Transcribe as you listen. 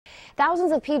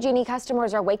Thousands of PG&E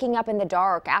customers are waking up in the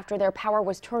dark after their power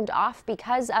was turned off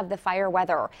because of the fire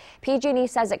weather. PG&E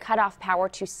says it cut off power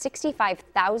to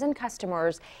 65,000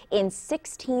 customers in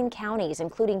 16 counties,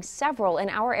 including several in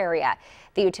our area.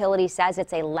 The utility says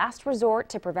it's a last resort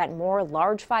to prevent more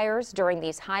large fires during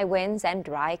these high winds and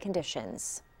dry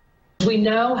conditions. We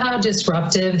know how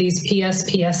disruptive these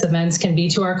PSPS events can be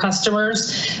to our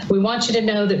customers. We want you to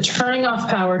know that turning off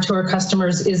power to our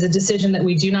customers is a decision that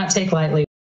we do not take lightly.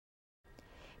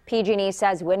 PG&E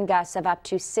says wind gusts of up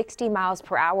to 60 miles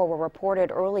per hour were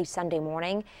reported early Sunday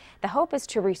morning. The hope is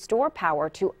to restore power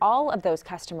to all of those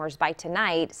customers by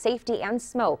tonight, safety and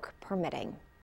smoke permitting.